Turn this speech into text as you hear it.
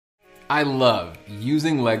I love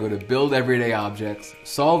using Lego to build everyday objects,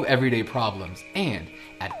 solve everyday problems, and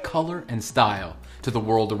add color and style to the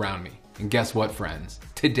world around me. And guess what, friends?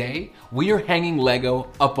 Today, we are hanging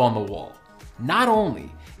Lego up on the wall. Not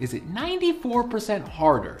only is it 94%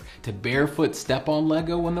 harder to barefoot step on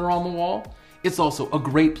Lego when they're on the wall, it's also a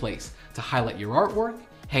great place to highlight your artwork,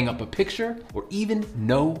 hang up a picture, or even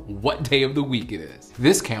know what day of the week it is.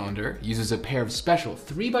 This calendar uses a pair of special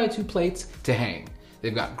 3x2 plates to hang.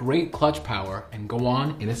 They've got great clutch power and go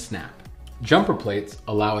on in a snap. Jumper plates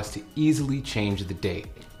allow us to easily change the date.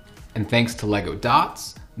 And thanks to Lego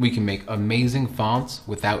dots, we can make amazing fonts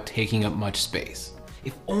without taking up much space.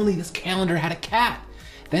 If only this calendar had a cat,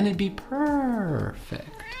 then it'd be perfect.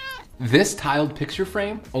 This tiled picture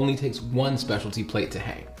frame only takes one specialty plate to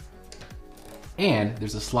hang. And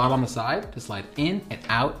there's a slot on the side to slide in and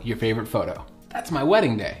out your favorite photo. That's my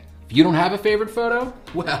wedding day. If you don't have a favorite photo,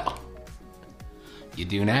 well, you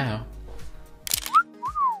do now.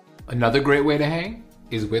 Another great way to hang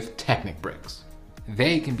is with Technic bricks.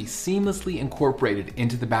 They can be seamlessly incorporated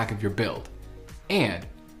into the back of your build, and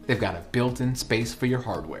they've got a built-in space for your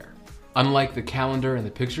hardware. Unlike the calendar and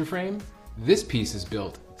the picture frame, this piece is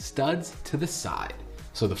built studs to the side,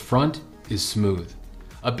 so the front is smooth.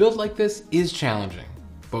 A build like this is challenging,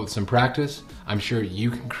 but with some practice, I'm sure you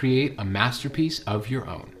can create a masterpiece of your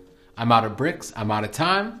own. I'm out of bricks, I'm out of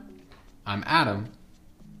time. I'm Adam,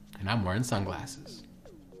 and I'm wearing sunglasses.